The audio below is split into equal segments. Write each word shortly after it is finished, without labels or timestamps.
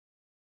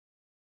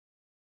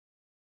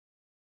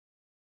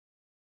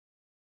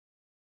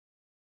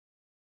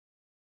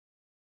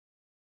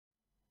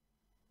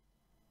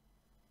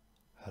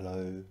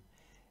Hello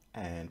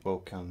and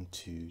welcome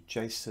to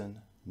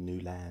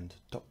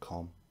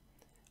jasonnewland.com.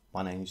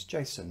 My name is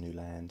Jason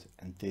Newland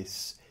and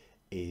this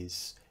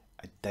is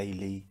a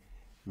daily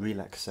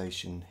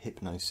relaxation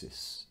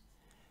hypnosis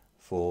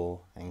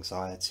for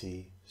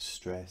anxiety,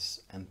 stress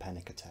and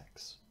panic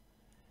attacks.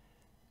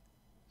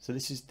 So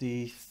this is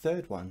the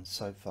third one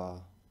so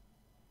far,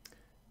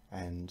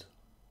 and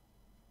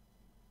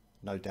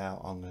no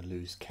doubt I'm going to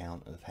lose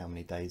count of how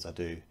many days I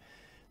do.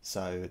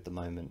 So at the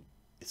moment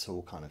it's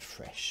all kind of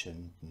fresh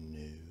and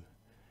new.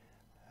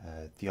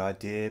 The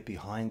idea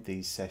behind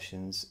these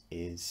sessions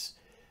is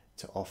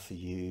to offer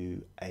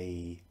you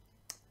a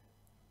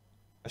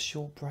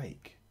short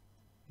break,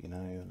 you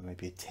know,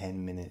 maybe a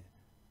 10-minute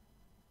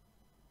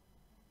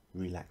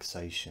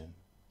relaxation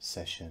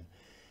session,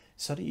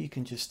 so that you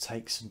can just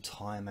take some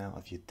time out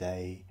of your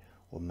day,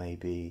 or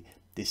maybe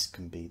this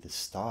can be the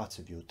start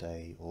of your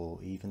day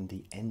or even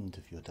the end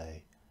of your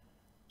day,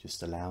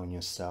 just allowing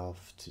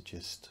yourself to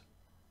just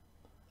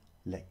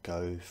let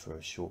go for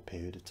a short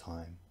period of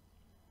time.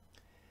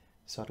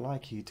 So I'd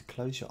like you to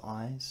close your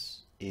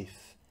eyes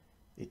if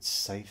it's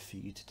safe for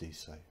you to do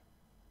so.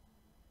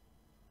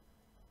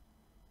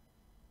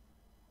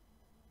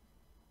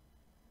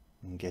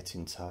 And get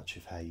in touch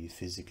with how you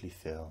physically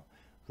feel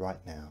right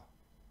now,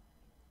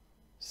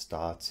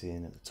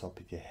 starting at the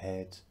top of your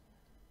head,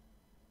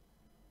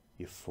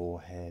 your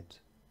forehead,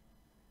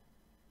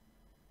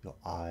 your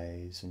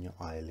eyes and your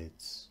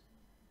eyelids,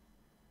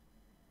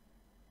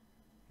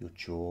 your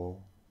jaw,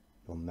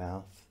 your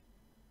mouth,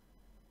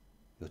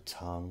 your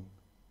tongue,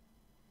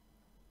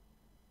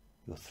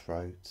 your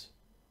throat,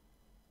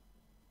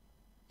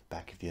 the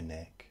back of your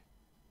neck,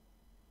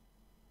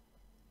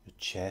 your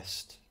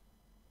chest,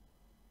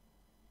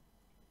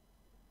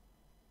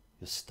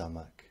 your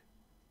stomach,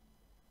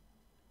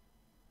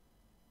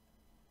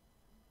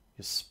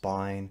 your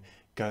spine,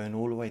 going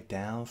all the way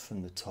down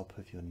from the top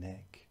of your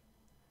neck,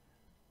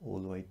 all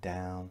the way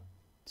down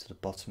to the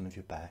bottom of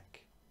your back,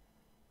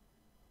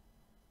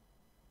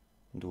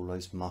 and all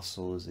those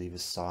muscles either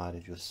side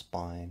of your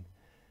spine,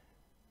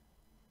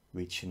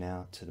 reaching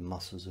out to the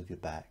muscles of your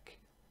back,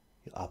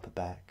 your upper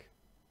back,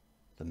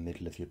 the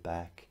middle of your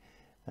back,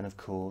 and of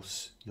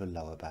course your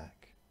lower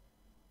back.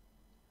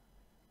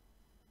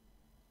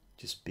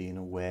 Just being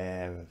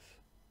aware of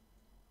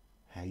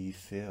how you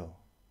feel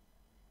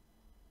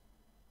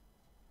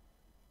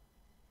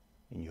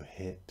in your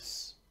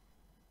hips,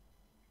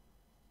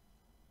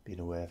 being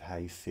aware of how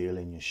you feel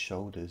in your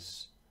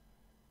shoulders,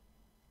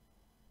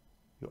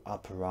 your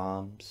upper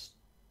arms,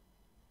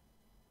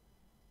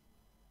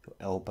 your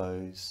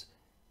elbows,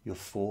 your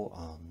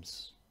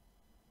forearms,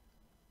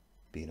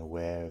 being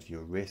aware of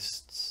your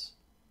wrists,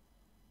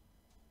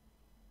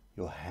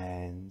 your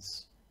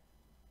hands,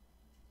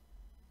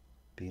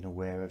 being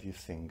aware of your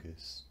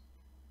fingers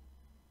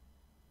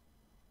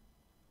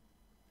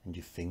and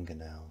your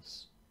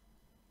fingernails.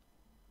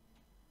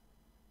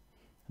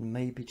 And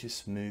maybe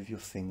just move your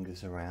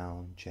fingers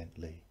around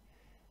gently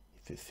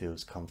if it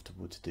feels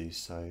comfortable to do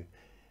so,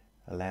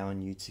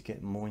 allowing you to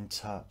get more in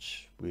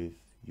touch with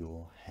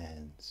your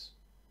hands.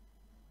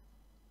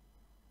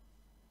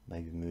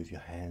 Maybe move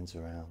your hands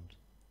around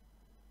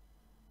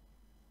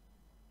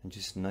and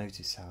just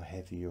notice how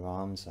heavy your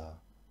arms are,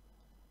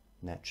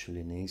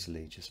 naturally and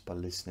easily, just by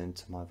listening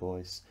to my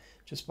voice,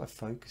 just by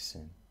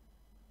focusing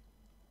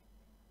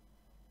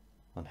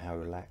on how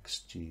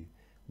relaxed you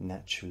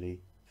naturally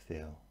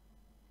feel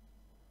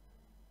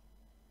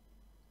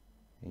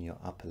in your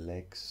upper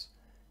legs,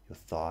 your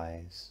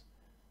thighs,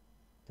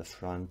 the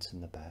front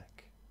and the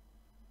back,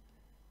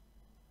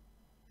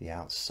 the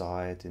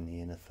outside and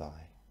the inner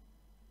thigh,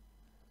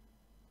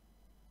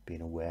 being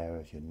aware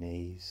of your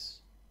knees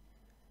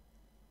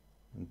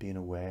and being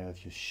aware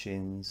of your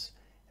shins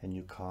and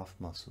your calf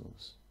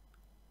muscles,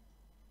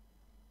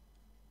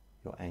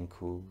 your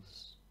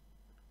ankles,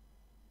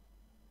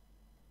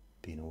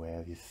 being aware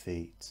of your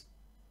feet,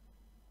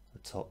 the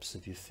tops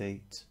of your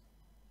feet,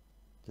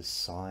 the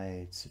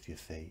sides of your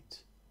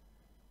feet,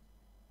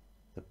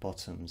 the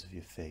bottoms of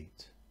your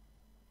feet,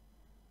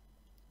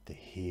 the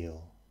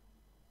heel,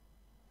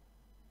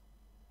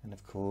 and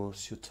of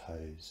course your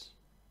toes.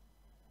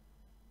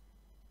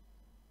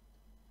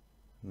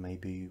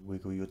 Maybe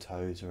wiggle your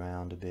toes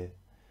around a bit,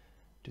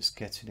 just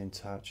getting in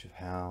touch with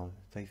how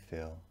they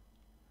feel.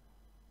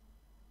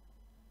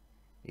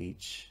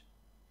 Each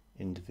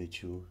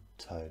individual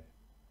toe,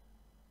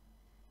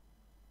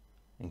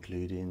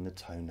 including the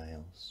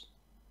toenails.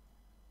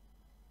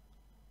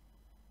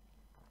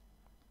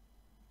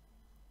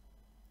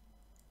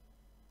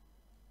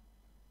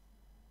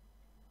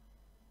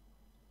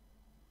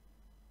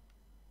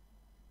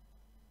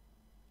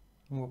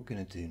 And what we're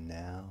going to do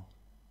now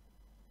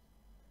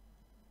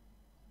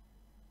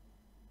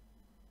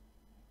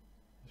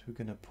is we're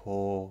going to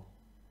pour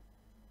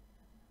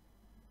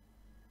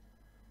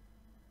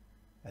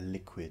a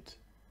liquid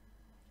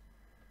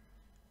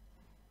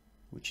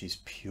which is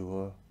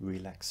pure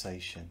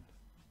relaxation.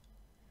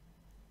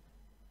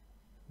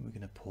 We're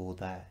going to pour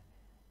that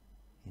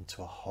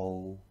into a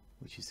hole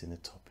which is in the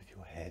top of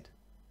your head.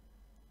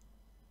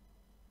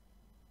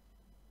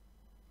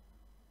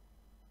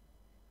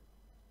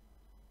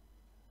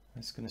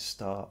 It's going to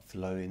start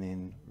flowing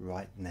in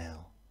right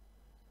now.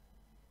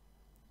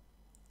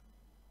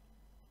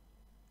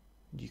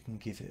 You can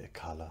give it a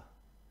colour,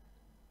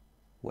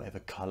 whatever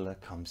colour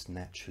comes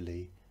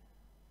naturally,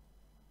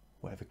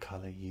 whatever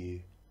colour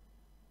you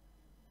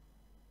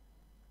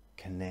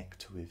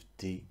connect with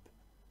deep,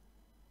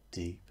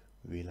 deep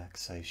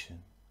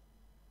relaxation.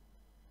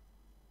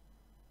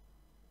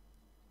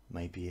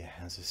 Maybe it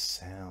has a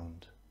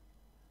sound,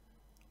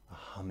 a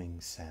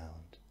humming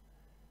sound,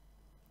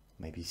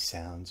 maybe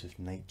sounds of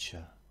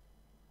nature,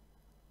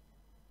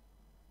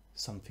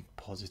 something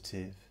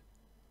positive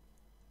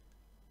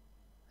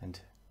and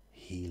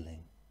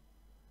healing.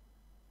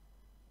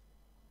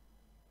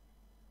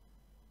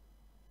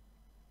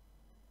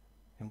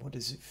 And what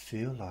does it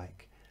feel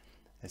like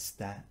as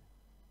that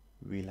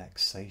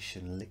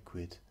relaxation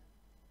liquid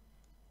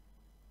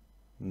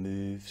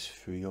moves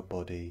through your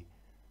body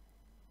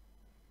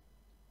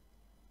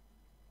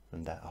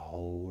from that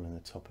hole in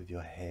the top of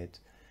your head,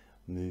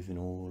 moving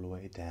all the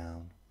way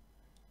down,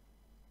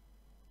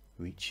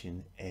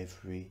 reaching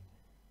every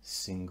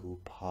single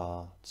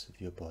part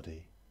of your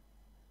body,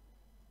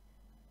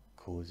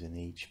 causing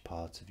each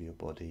part of your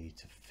body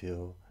to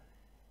feel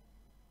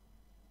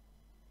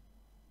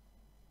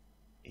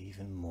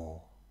even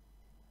more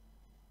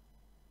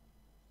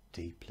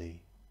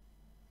deeply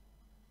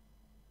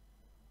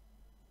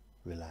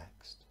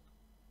relaxed.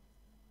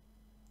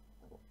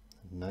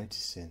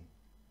 Noticing,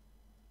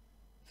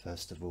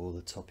 first of all,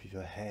 the top of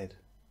your head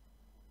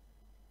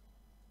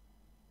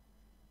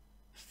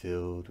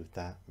filled with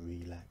that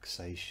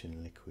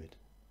relaxation liquid.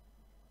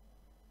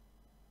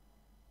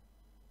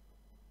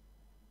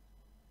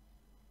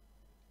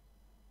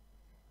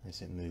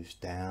 As it moves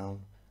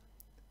down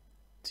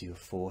to your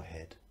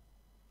forehead,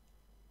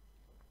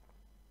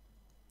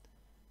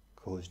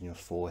 causing your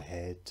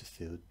forehead to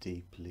feel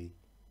deeply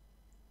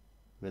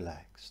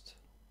relaxed.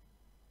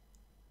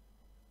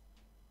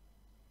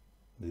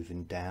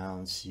 Moving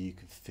down so you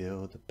can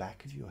feel the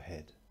back of your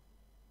head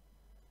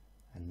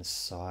and the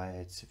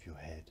sides of your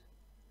head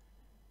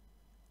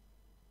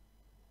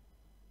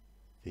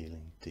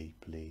feeling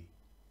deeply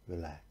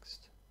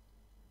relaxed.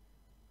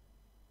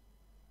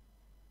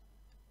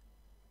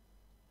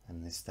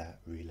 And as that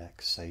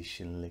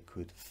relaxation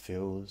liquid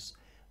fills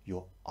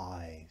your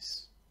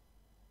eyes,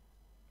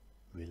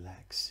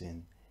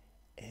 relaxing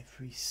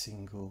every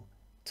single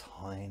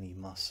tiny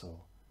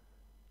muscle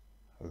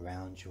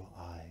around your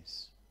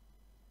eyes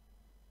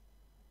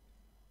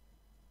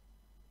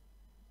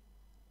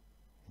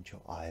and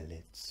your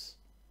eyelids,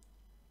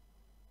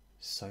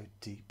 so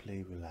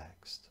deeply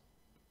relaxed.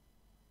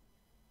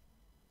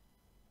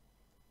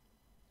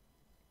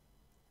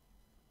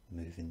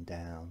 Moving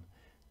down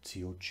to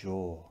your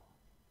jaw,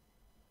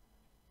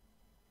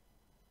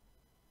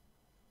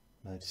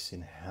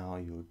 noticing how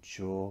your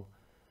jaw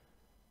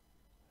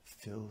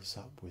fills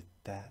up with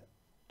that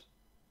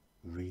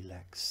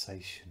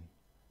relaxation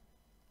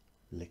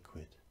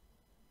liquid,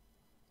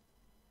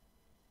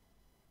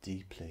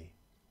 deeply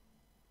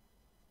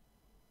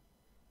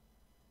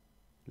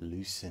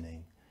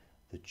loosening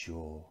the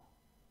jaw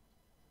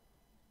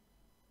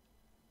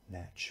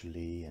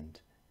naturally and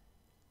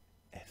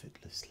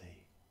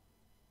effortlessly.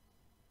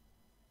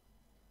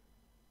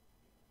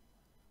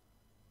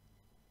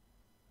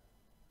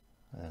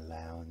 And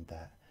allowing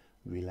that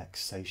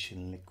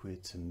relaxation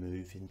liquid to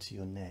move into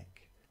your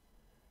neck,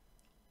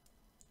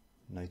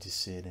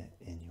 noticing it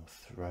in your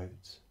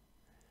throat,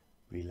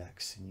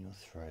 relaxing your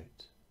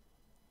throat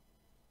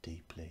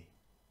deeply.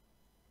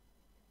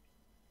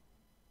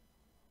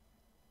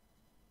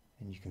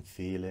 And you can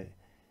feel it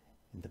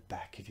in the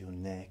back of your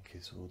neck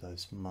as all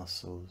those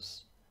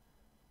muscles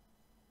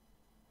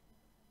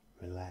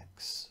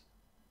relax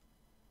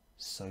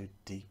so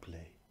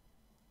deeply,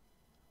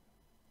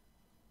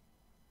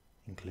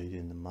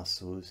 including the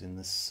muscles in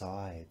the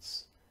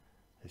sides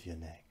of your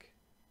neck.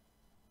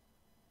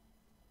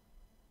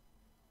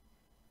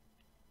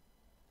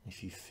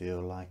 If you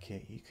feel like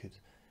it, you could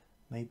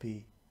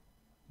maybe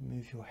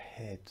move your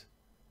head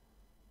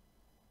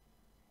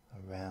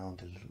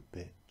around a little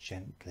bit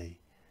gently,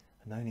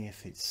 and only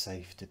if it's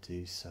safe to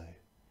do so.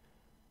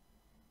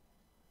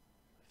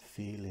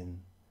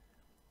 Feeling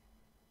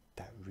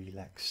that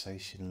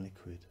relaxation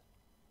liquid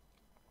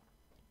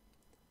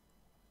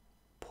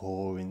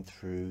pouring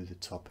through the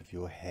top of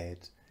your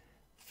head,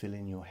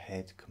 filling your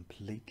head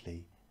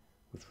completely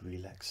with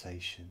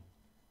relaxation,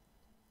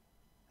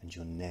 and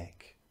your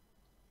neck,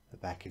 the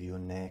back of your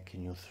neck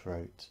and your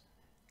throat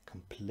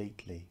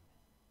completely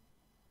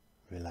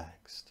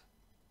relaxed.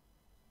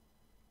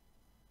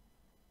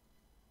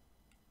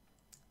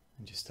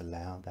 And just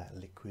allow that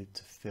liquid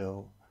to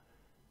fill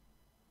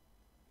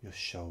your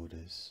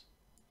shoulders,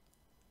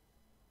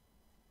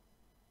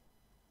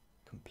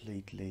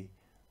 completely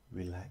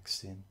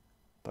relaxing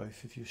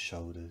both of your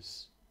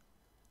shoulders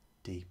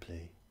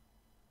deeply,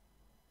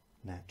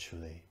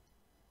 naturally,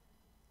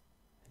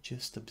 and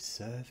just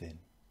observing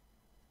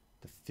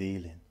the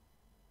feeling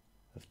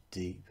of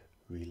deep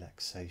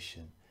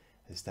relaxation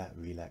as that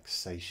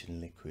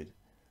relaxation liquid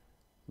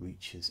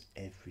reaches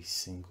every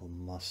single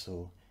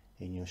muscle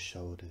in your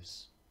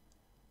shoulders.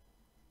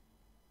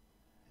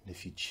 And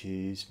if you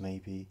choose,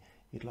 maybe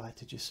you'd like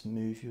to just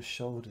move your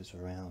shoulders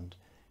around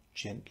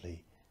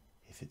gently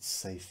if it's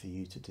safe for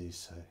you to do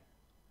so,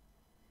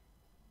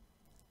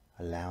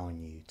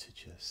 allowing you to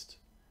just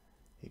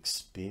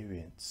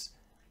experience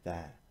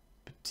that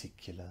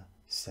particular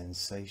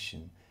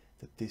sensation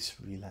that this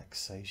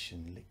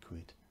relaxation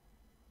liquid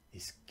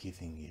is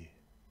giving you.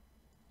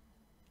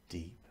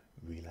 Deep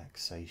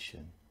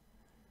relaxation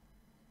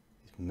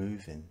is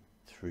moving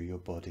through your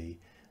body,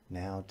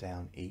 now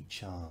down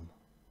each arm,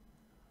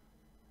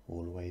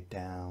 all the way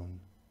down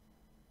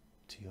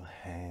to your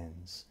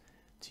hands,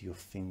 to your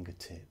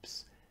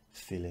fingertips,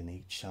 filling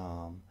each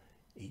arm,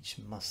 each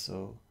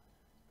muscle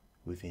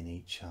within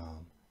each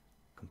arm,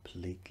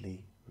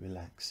 completely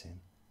relaxing,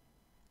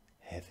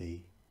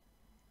 heavy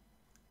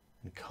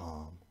and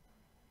calm,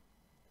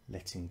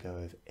 letting go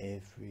of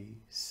every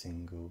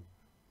single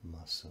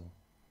muscle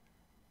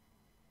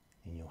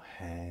in your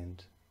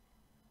hand.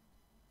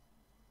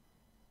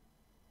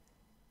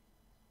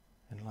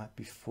 And like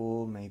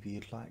before, maybe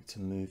you'd like to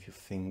move your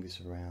fingers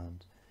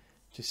around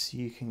just so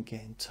you can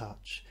get in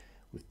touch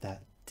with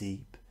that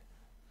deep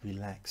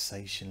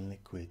relaxation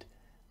liquid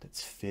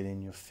that's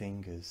filling your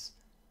fingers,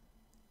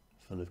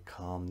 full of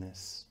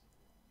calmness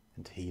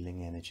and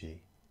healing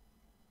energy.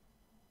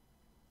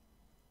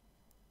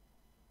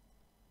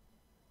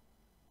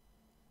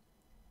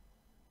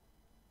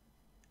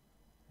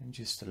 And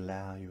just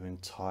allow your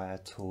entire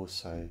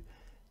torso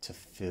to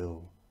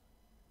fill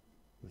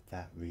with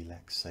that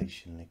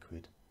relaxation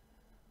liquid.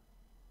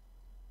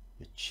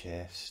 Your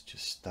chest, your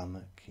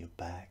stomach, your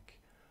back,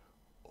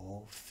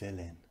 all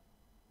filling.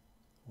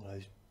 All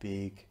those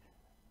big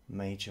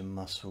major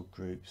muscle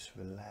groups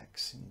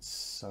relaxing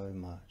so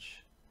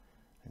much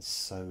and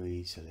so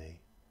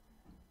easily,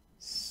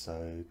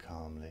 so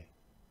calmly.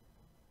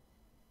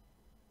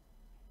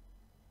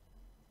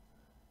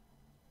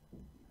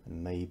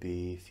 And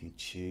maybe if you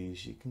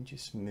choose, you can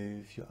just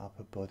move your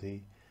upper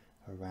body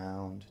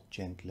around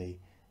gently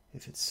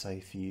if it's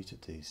safe for you to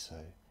do so,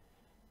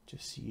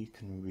 just so you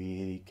can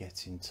really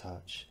get in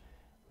touch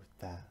with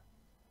that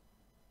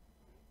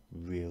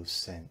real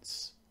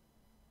sense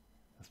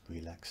of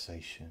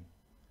relaxation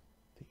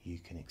that you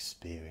can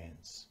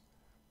experience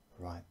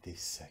right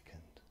this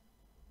second.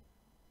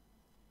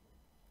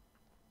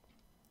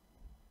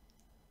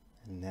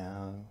 And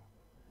now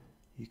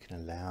you can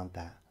allow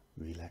that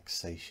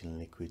relaxation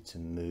liquid to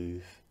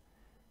move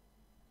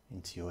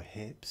into your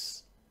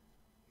hips,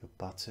 your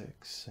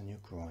buttocks and your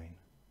groin,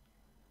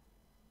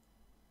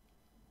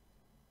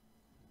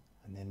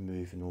 and then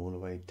moving all the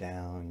way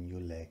down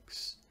your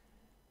legs,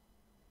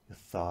 your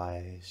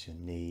thighs, your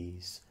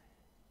knees,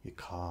 your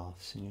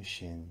calves and your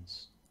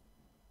shins,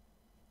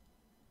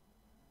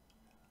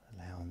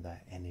 allowing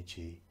that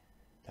energy,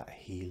 that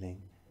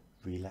healing,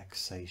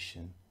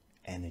 relaxation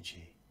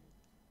energy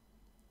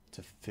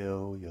to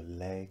fill your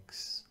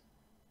legs,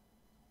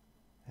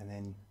 and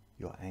then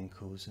your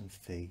ankles and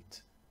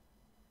feet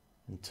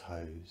and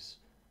toes,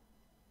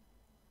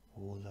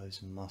 all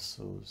those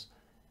muscles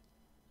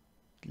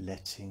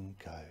letting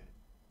go,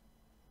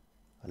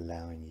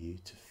 allowing you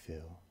to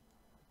feel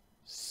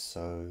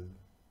so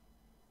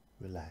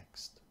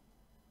relaxed.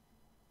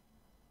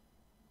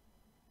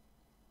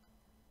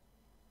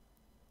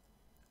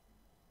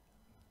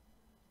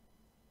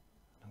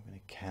 I'm going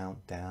to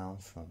count down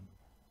from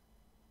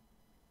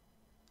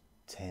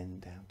 10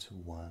 down to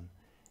 1,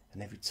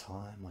 and every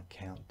time I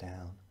count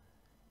down,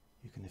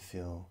 you're going to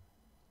feel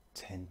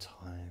 10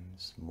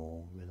 times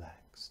more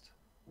relaxed.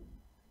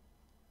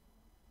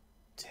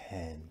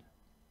 10,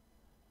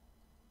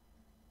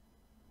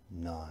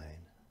 9,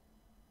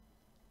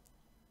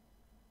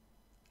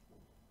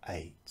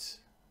 8,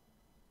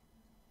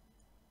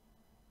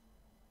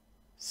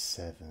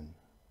 7,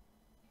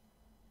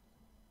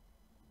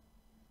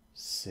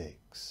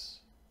 6,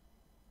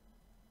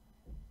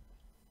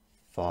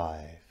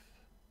 5,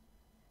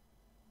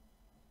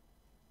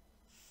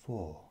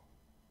 4,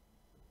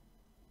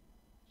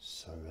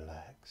 so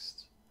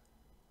relaxed.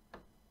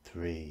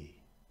 3,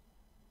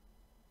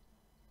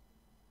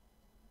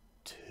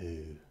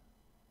 2,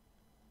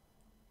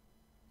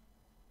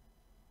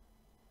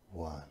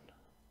 1.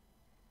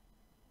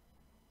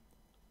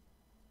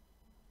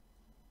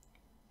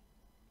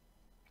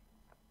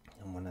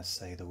 And when I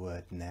say the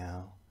word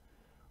now,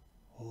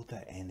 all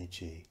that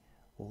energy,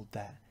 all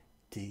that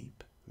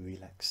deep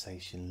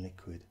relaxation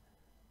liquid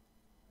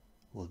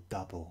will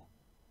double,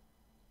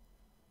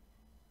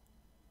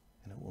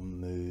 and it will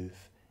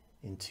move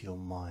into your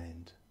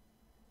mind,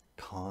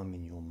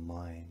 calming your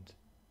mind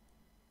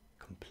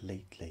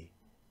completely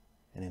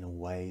and in a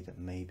way that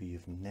maybe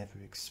you've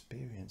never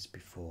experienced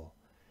before,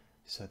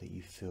 so that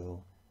you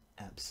feel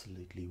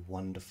absolutely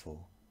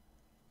wonderful,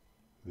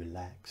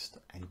 relaxed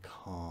and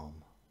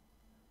calm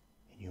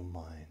in your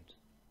mind.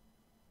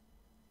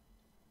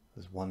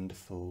 As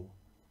wonderful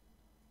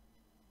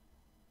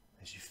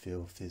as you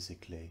feel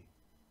physically.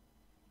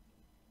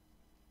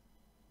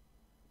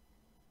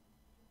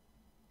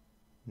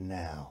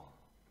 Now,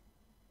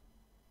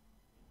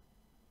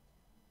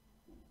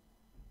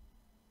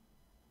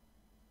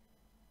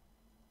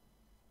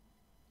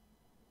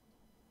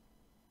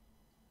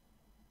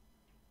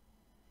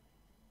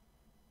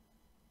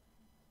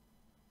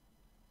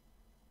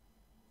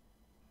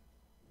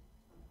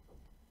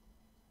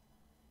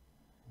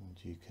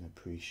 you can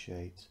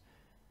appreciate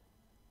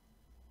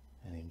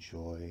and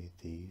enjoy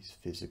these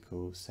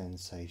physical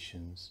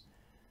sensations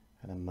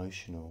and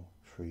emotional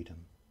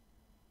freedom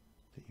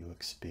that you're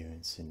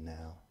experiencing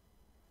now.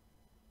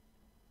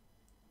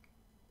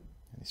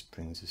 And this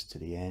brings us to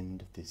the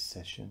end of this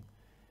session.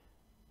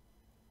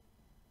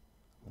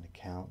 I'm going to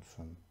count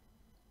from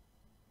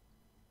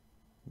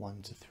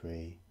 1 to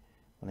 3.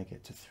 When I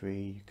get to 3,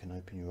 you can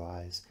open your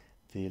eyes,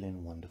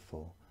 feeling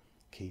wonderful,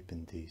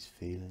 keeping these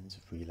feelings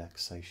of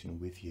relaxation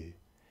with you.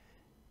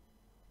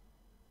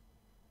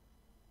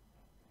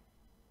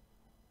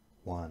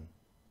 1,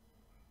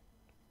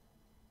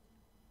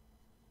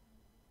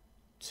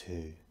 2,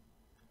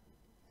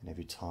 and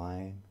every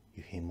time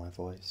you hear my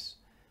voice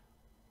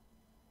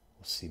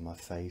or see my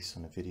face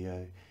on a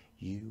video,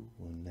 you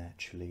will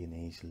naturally and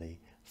easily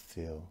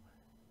feel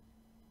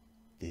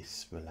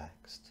this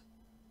relaxed,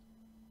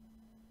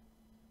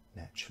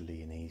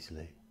 naturally and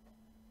easily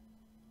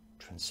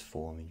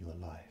transforming your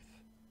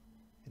life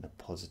in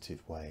a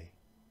positive way,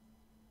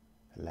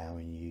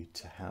 allowing you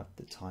to have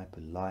the type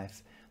of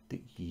life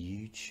that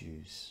you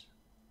choose,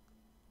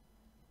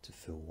 to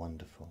feel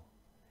wonderful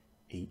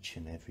each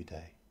and every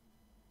day.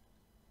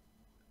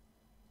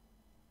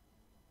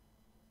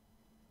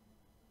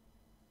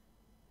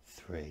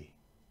 Three.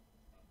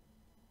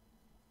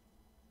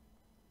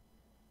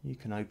 You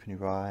can open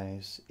your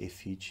eyes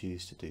if you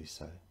choose to do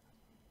so.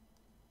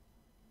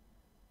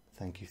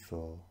 Thank you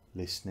for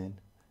listening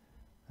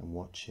and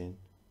watching,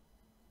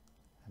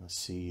 and I'll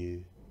see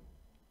you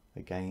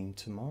again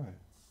tomorrow.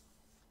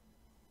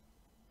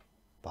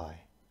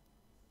 Bye.